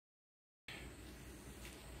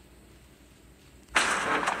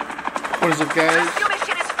What is it, guys?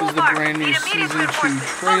 This is the brand new Season 2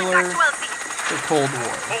 trailer for Cold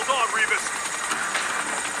War. Hold on, Revis.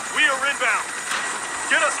 We are inbound.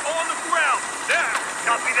 Get us on the ground now.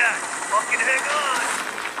 Copy that. Fucking hang on.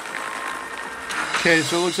 Okay,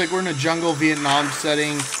 so it looks like we're in a jungle Vietnam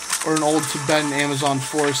setting, or an old Tibetan Amazon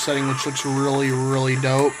forest setting, which looks really, really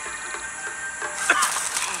dope.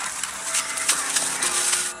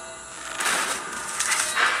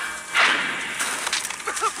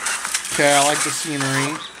 Okay, I like the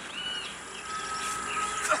scenery.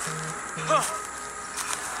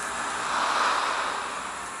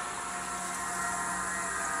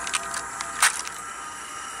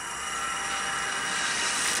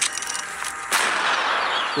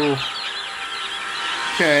 Ooh.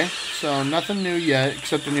 Okay, so nothing new yet,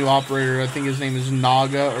 except a new operator. I think his name is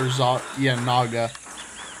Naga, or Naga.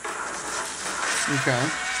 Okay.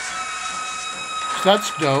 So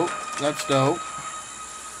that's dope. That's dope.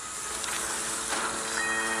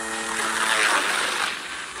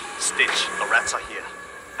 Stitch, the rats are here.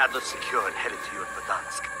 Adler's secure and headed to you in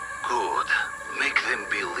Verdansk. Good. Make them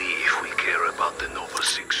believe we care about the Nova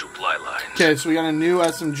 6 supply lines. Okay, so we got a new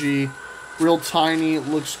SMG. Real tiny,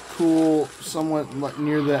 looks cool, somewhat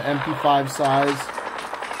near the MP5 size.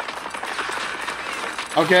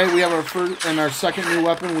 Okay, we have our first and our second new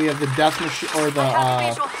weapon. We have the death machine, or the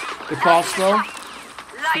crossbow.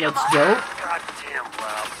 So that's dope. Goddamn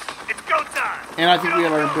well. It's go time. And I think we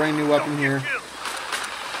have our brand new weapon here.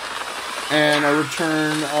 And a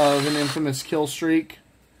return of an infamous kill streak.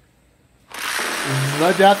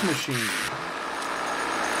 The death machine.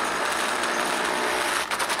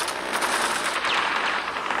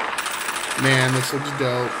 Man, this looks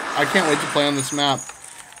dope. I can't wait to play on this map.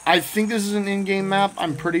 I think this is an in-game map.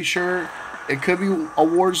 I'm pretty sure. It could be a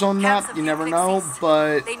Warzone map. You never know,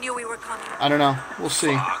 but they knew we were coming. I don't know. We'll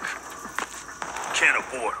see. Fuck. Can't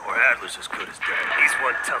abort, or Adler's as good as dead. He's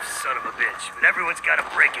one tough son of a bitch, but everyone's got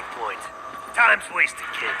a breaking point. Time's wasted,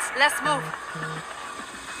 kids. Let's move.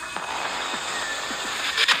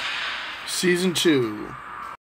 Season 2.